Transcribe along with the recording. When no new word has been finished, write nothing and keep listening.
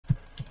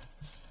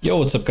Yo,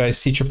 what's up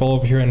guys? Teacher Paul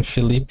over here in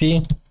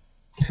Philippi.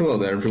 Hello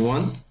there,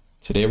 everyone.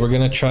 Today we're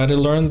gonna try to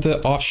learn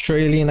the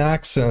Australian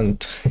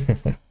accent.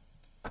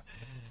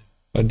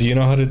 Do you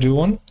know how to do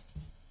one?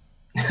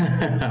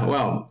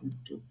 Well,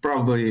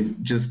 probably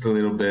just a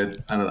little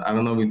bit. I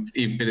don't know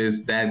if it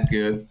is that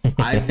good.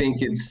 I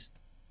think it's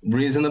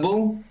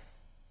reasonable.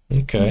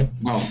 Okay.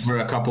 Well, for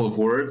a couple of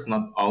words,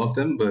 not all of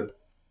them, but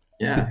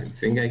yeah, I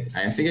think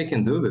I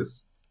can do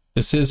this.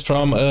 This is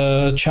from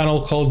a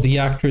channel called The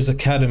Actors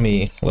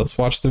Academy. Let's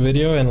watch the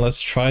video and let's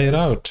try it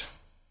out.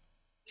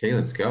 Okay,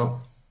 let's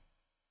go.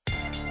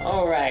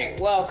 All right,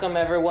 welcome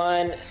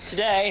everyone.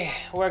 Today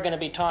we're going to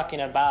be talking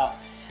about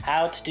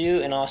how to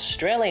do an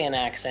Australian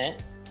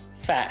accent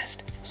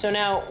fast. So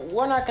now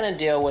we're not going to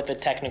deal with the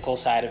technical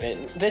side of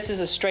it. This is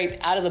a straight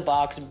out of the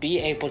box, be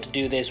able to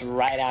do this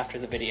right after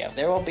the video.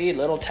 There will be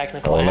little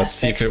technical aspects let's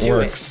see if it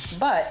works.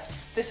 But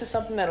this is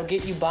something that'll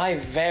get you by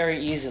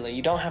very easily.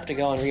 You don't have to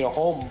go and read a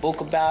whole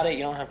book about it.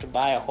 You don't have to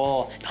buy a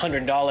whole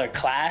 $100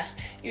 class.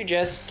 You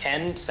just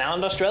can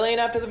sound Australian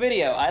after the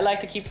video. I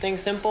like to keep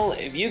things simple.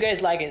 If you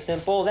guys like it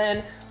simple,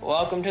 then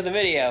welcome to the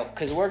video,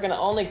 because we're gonna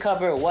only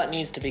cover what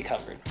needs to be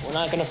covered. We're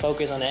not gonna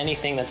focus on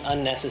anything that's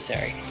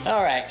unnecessary.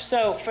 All right,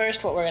 so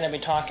first what we're gonna be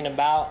talking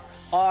about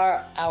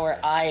are our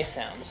I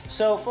sounds.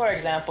 So for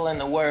example, in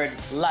the word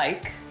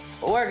like,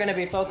 we're gonna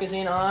be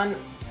focusing on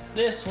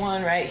this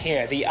one right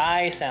here, the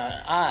I sound,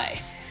 I.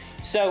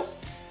 So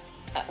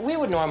we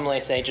would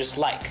normally say just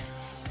like,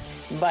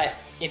 but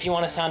if you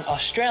want to sound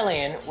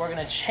Australian, we're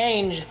going to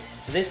change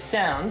this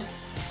sound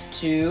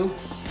to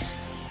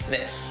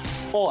this,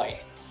 oi.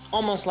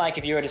 Almost like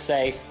if you were to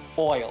say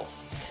oil.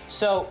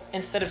 So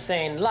instead of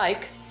saying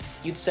like,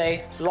 you'd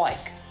say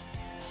like.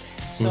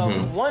 So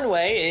one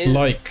way is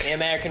like. The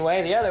American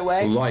way, the other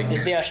way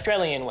is the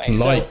Australian way.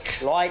 Like.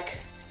 So like,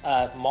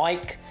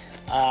 mic,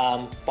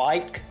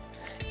 bike.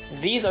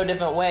 These are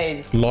different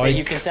ways that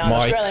you can sound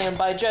Australian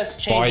by just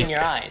changing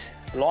your eyes.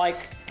 Like,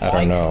 I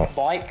don't know.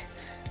 Bike,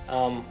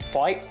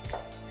 fight.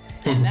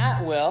 And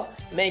that will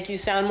make you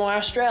sound more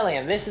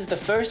Australian. This is the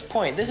first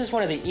point. This is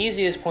one of the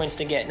easiest points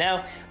to get.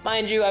 Now,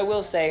 mind you, I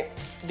will say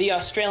the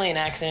Australian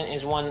accent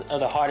is one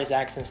of the hardest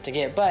accents to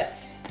get, but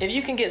if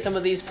you can get some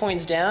of these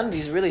points down,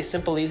 these really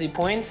simple, easy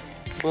points,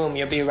 boom,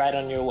 you'll be right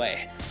on your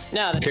way.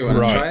 Now, Okay,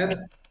 wanna try it?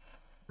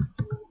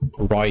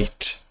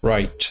 Right.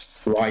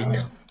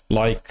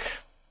 Like.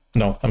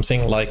 No, I'm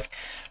saying like.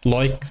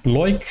 I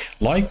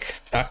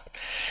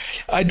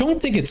don't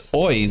think it's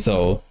oi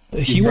though.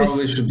 You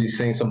probably should be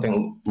saying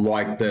something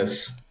like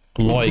this.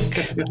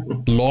 Like.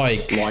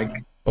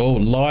 Oh,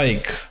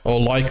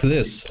 like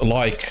this.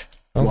 Like.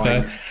 Okay.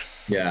 Like.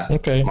 Yeah.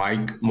 Okay.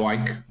 Mike.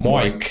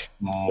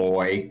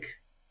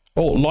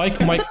 Oh,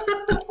 like Mike.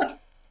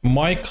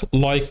 Mike,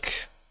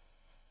 like.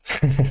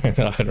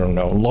 I don't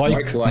know.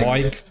 Like.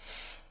 Mike.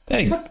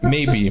 Hey,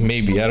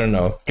 maybe, I don't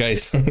know.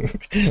 Guys,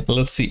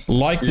 let's see.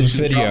 Like the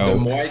video.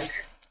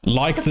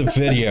 Like the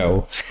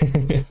video.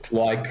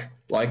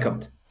 like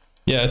them.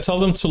 Yeah, tell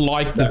them to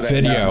like the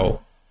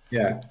video.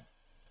 Yeah.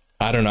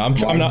 I don't know.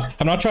 I'm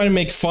not trying to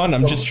make fun.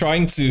 I'm just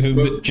trying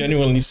to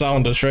genuinely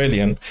sound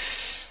Australian.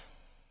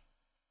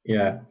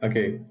 Yeah,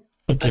 okay.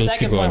 The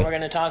second point we're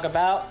going to talk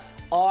about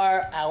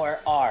are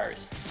our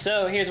R's.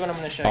 So here's what I'm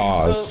going to show you.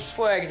 R's. So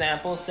for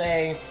example,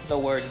 say the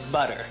word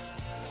butter.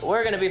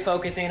 We're going to be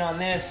focusing on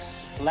this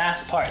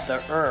last part,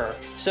 the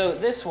So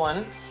this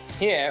one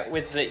here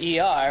with the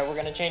ER, we're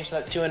going to change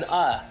that to an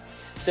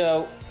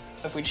So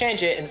if we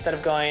change it, instead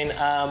of going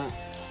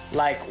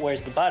like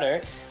where's the butter,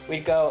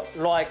 we'd go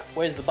like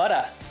where's the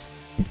butter.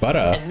 Butter.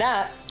 And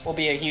that will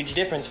be a huge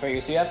difference for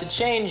you. So you have to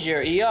change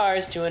your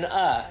ERs to an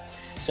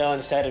So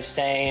instead of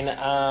saying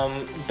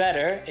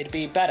better, it'd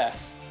be better.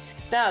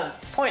 Now,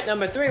 point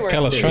number 3. Okay,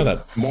 let's try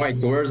that. Mike,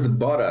 where's the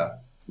butter?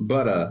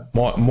 Butter.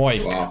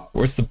 Mike, wow.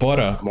 Where's the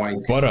butter?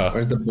 Mike, butter.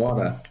 Where's the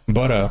butter?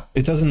 Butter.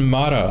 It doesn't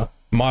matter.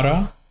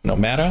 Matter? No,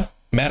 matter?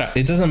 Matter.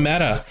 It doesn't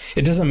matter.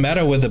 It doesn't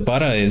matter where the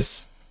butter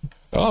is.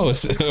 Oh,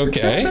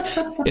 okay.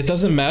 It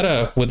doesn't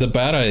matter where the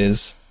butter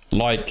is.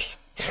 Like,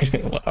 I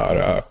don't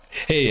know.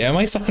 Hey, am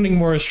I sounding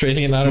more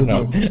Australian? I don't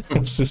know.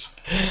 It's just,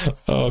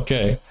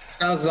 okay.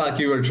 Sounds like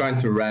you were trying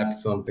to rap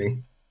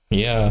something.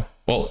 Yeah.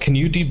 Well, can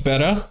you do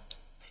better?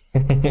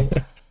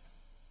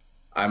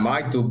 I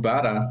might do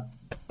better.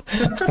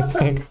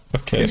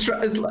 Okay.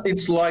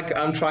 It's like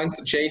I'm trying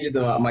to change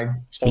my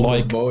tone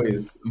like,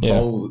 voice.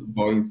 Yeah.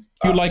 Voice.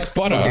 You like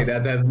butter? Okay,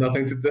 that has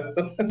nothing to do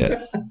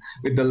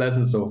with the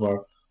lesson so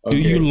far. Okay, do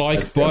you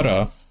like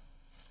butter?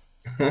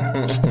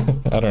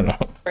 I don't know.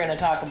 We're going to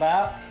talk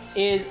about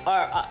is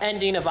our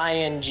ending of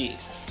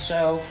INGs.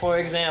 So for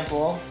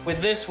example, with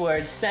this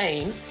word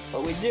saying,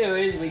 what we do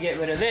is we get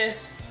rid of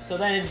this, so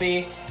then it'd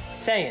be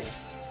saying.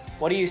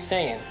 What are you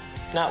saying?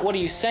 Not what are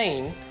you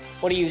saying,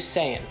 what are you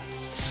saying?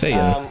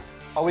 Saying.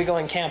 Are we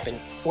going camping?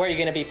 Where are you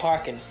going to be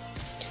parking?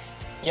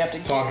 You have to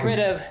get rid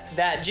of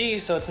that G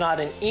so it's not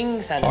an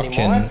ing sound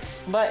anymore,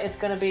 but it's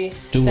going to be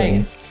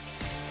saying.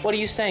 What are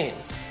you saying?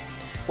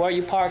 Where are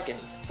you parking?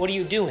 What are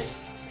you doing?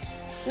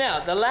 Now,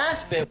 the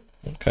last bit.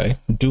 Okay.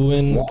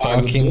 Doing, what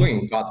parking. What are you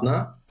doing,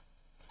 partner?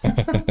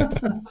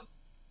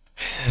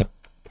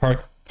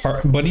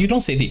 But you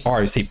don't say the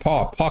R, you say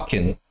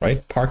parkin,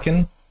 right?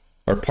 Parkin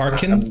or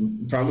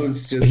parkin? Probably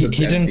it's just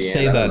He didn't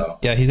say that.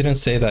 Yeah, he didn't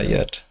say that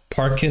yet.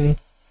 Parkin,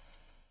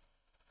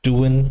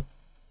 doing.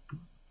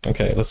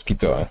 Okay, let's keep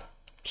going.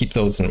 Keep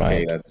those in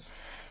mind.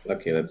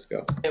 Okay, let's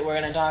go. That we're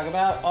going to talk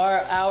about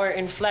are our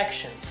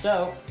inflections.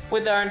 So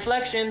with our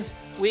inflections,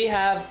 we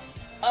have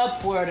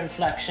upward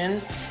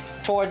inflections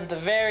towards the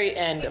very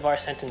end of our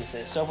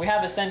sentences. So if we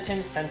have a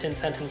sentence, and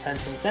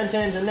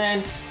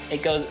then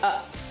it goes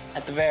up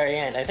at the very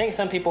end. I think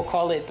some people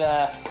call it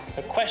the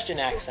question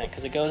accent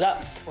because it goes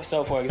up.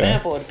 So for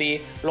example, it'd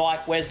be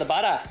like, where's the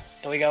butter?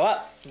 And we go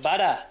up,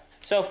 butter.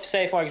 So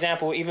say for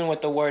example, even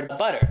with the word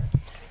butter,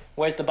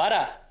 where's the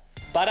butter?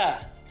 Butter.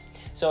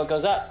 So it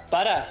goes up,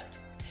 butter.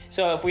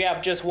 So if we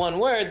have just one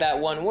word, that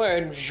one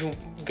word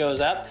goes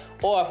up.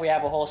 Or if we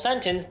have a whole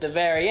sentence, the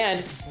very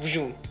end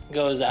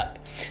goes up.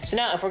 So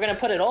now if we're going to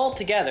put it all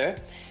together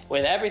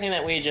with everything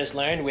that we just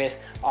learned with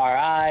our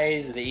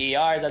I's, the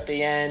ERs at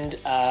the end,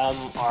 our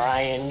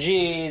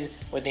INGs,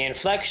 with the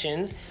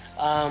inflections,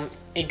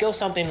 it goes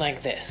something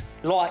like this.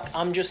 Like,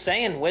 I'm just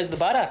saying, where's the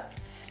butter?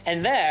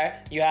 And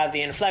there you have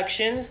the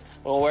inflections.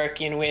 We're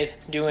working with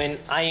doing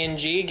ING,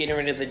 getting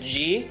rid of the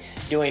G,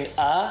 doing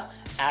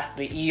at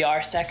the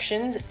ER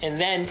sections, and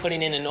then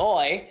putting in an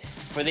OI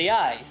for the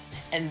I's.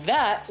 And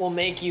that will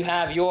make you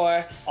have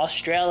your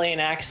Australian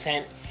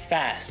accent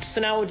fast.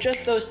 So now with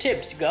just those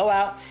tips, go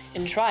out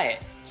and try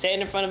it. Say it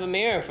in front of a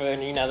mirror for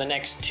the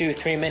next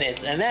 2-3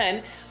 minutes, and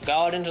then go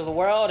out into the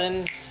world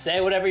and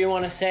say whatever you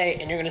want to say,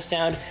 and you're going to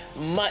sound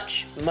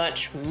much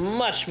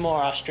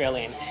more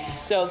Australian.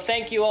 So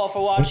thank you all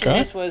for watching. Okay.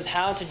 This was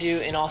how to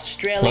do an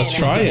Australian Let's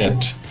try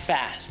accent it.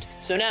 fast.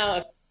 So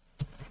now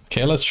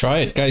Okay, let's try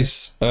it,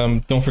 guys.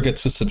 Don't forget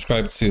to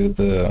subscribe to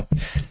the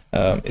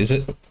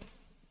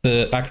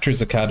the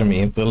Actors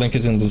Academy. The link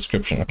is in the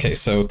description. Okay,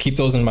 so keep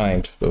those in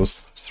mind,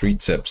 those 3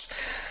 tips.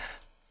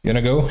 You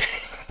gonna go?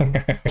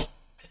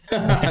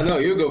 No,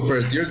 you go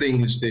first. You're the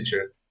English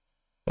teacher.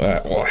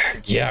 Well,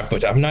 yeah,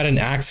 but I'm not an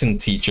accent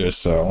teacher,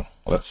 so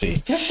let's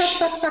see.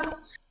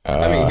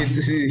 I mean,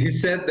 he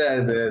said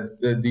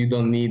that you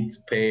don't need to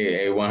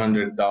pay a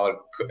 $100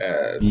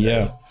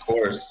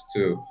 course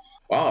to.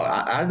 Wow,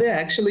 are there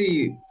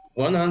actually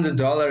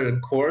 $100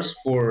 course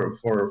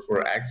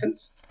for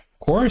accents? Of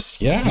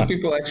course, yeah. Do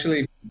people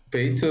actually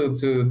pay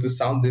to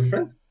sound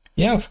different?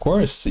 Yeah, of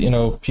course.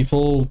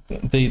 People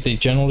they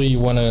generally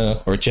want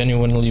to, or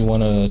genuinely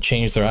want to,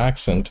 change their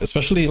accent,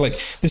 especially like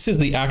this is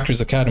the Actors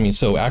Academy,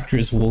 so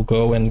actors will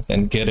go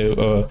and get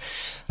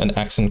an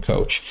accent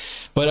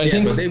coach. But I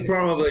think they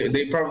probably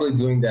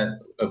doing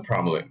that.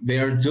 Probably they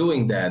are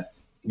doing that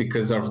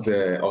because of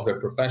their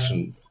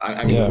profession.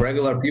 I mean,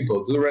 regular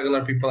people. Do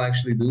regular people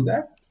actually do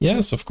that?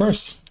 Yes, of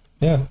course.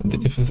 Yeah,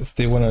 if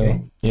they want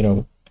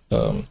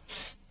to,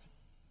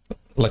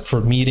 like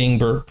for meeting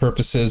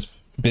purposes,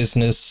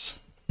 business,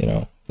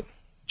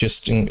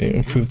 just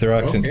improve their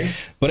accent. Okay.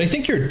 But I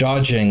think you're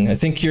dodging. I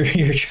think you're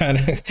trying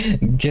to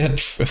get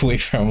away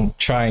from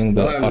trying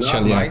the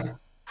Australian.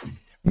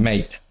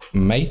 Mate.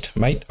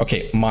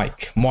 Okay,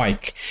 Mike.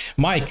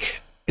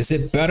 Is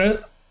it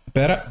better?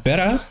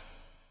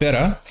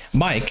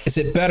 Mike, is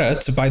it better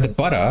to buy the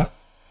butter,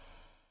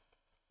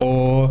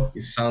 or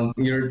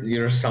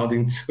you're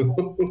sounding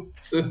too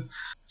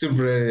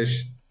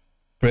British.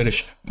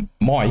 British.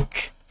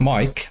 Mike.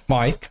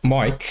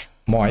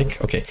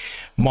 Okay,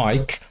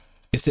 Mike,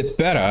 is it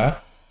better?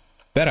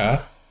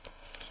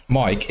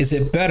 Mike, is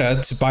it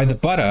better to buy the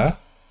butter?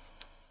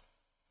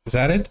 Is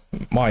that it?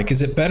 Mike,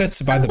 is it better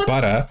to buy the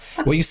butter?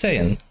 What are you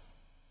saying?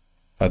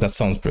 Oh, that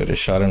sounds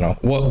British. I don't know.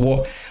 What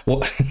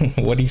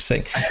what are you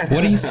saying?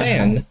 What are you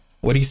saying?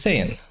 What are you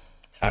saying?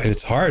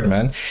 It's hard,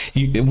 man.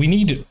 We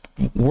need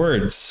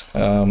words.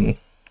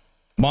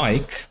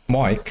 Mike,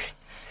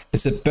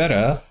 is it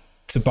better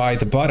to buy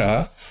the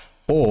butter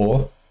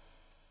or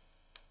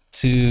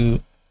to,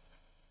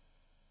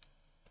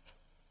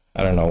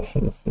 I don't know,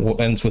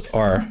 what ends with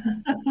R?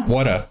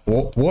 Water.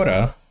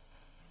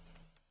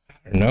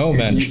 No,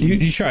 man.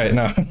 You try it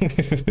now.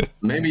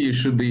 Maybe you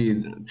should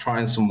be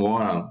trying some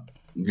water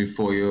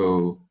before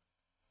you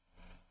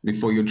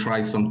try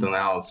something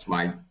else,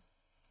 Mike.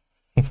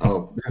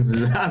 Oh,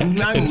 I'm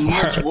much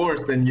hard.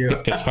 Worse than you.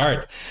 It's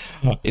hard.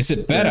 Is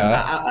it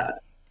better?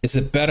 Is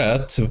it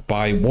better to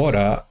buy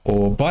water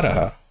or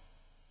butter?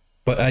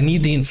 But I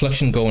need the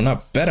inflection going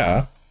up.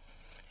 Better.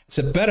 Is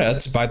it better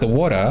to buy the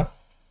water,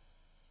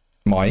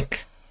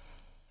 Mike?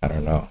 I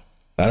don't know,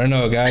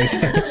 guys.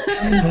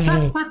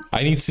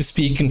 I need to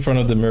speak in front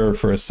of the mirror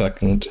for a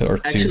second or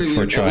two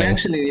for trying. We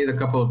actually need a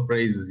couple of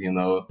phrases,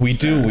 We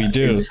do.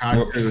 It's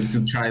hard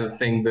to try to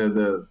think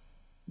to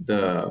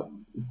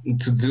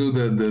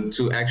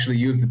actually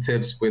use the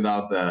tips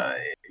without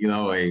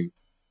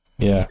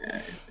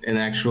an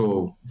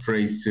actual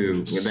phrase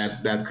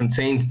that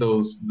contains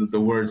the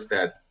words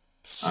that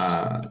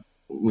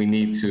we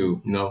need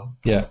to know.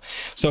 Yeah.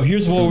 So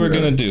here's what we're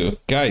gonna do,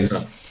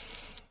 guys.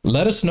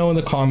 Let us know in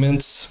the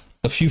comments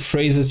a few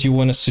phrases you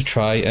want us to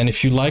try. And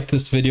if you like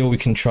this video, we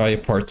can try a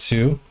part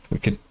 2. We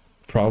could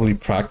probably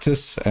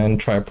practice and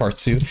try a part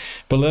 2.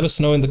 But let us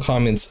know in the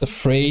comments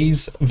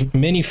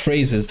many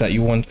phrases that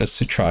you want us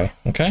to try.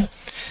 Okay?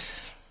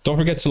 Don't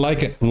forget to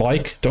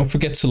don't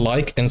forget to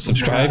like and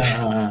subscribe.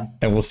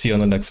 And we'll see you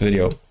on the next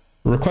video.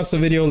 Request a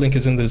video, link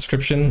is in the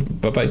description.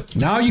 Bye-bye.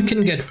 Now you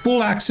can get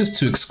full access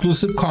to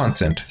exclusive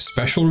content,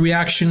 special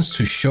reactions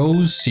to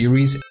shows,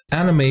 series,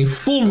 anime,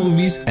 full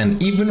movies,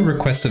 and even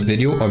request a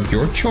video of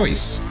your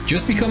choice.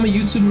 Just become a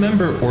YouTube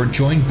member or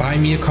join Buy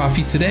Me a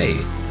Coffee today.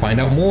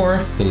 Find out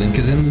more, the link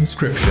is in the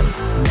description.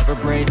 Never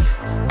break,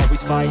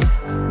 always fight,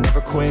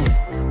 never quit,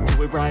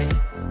 do it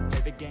right.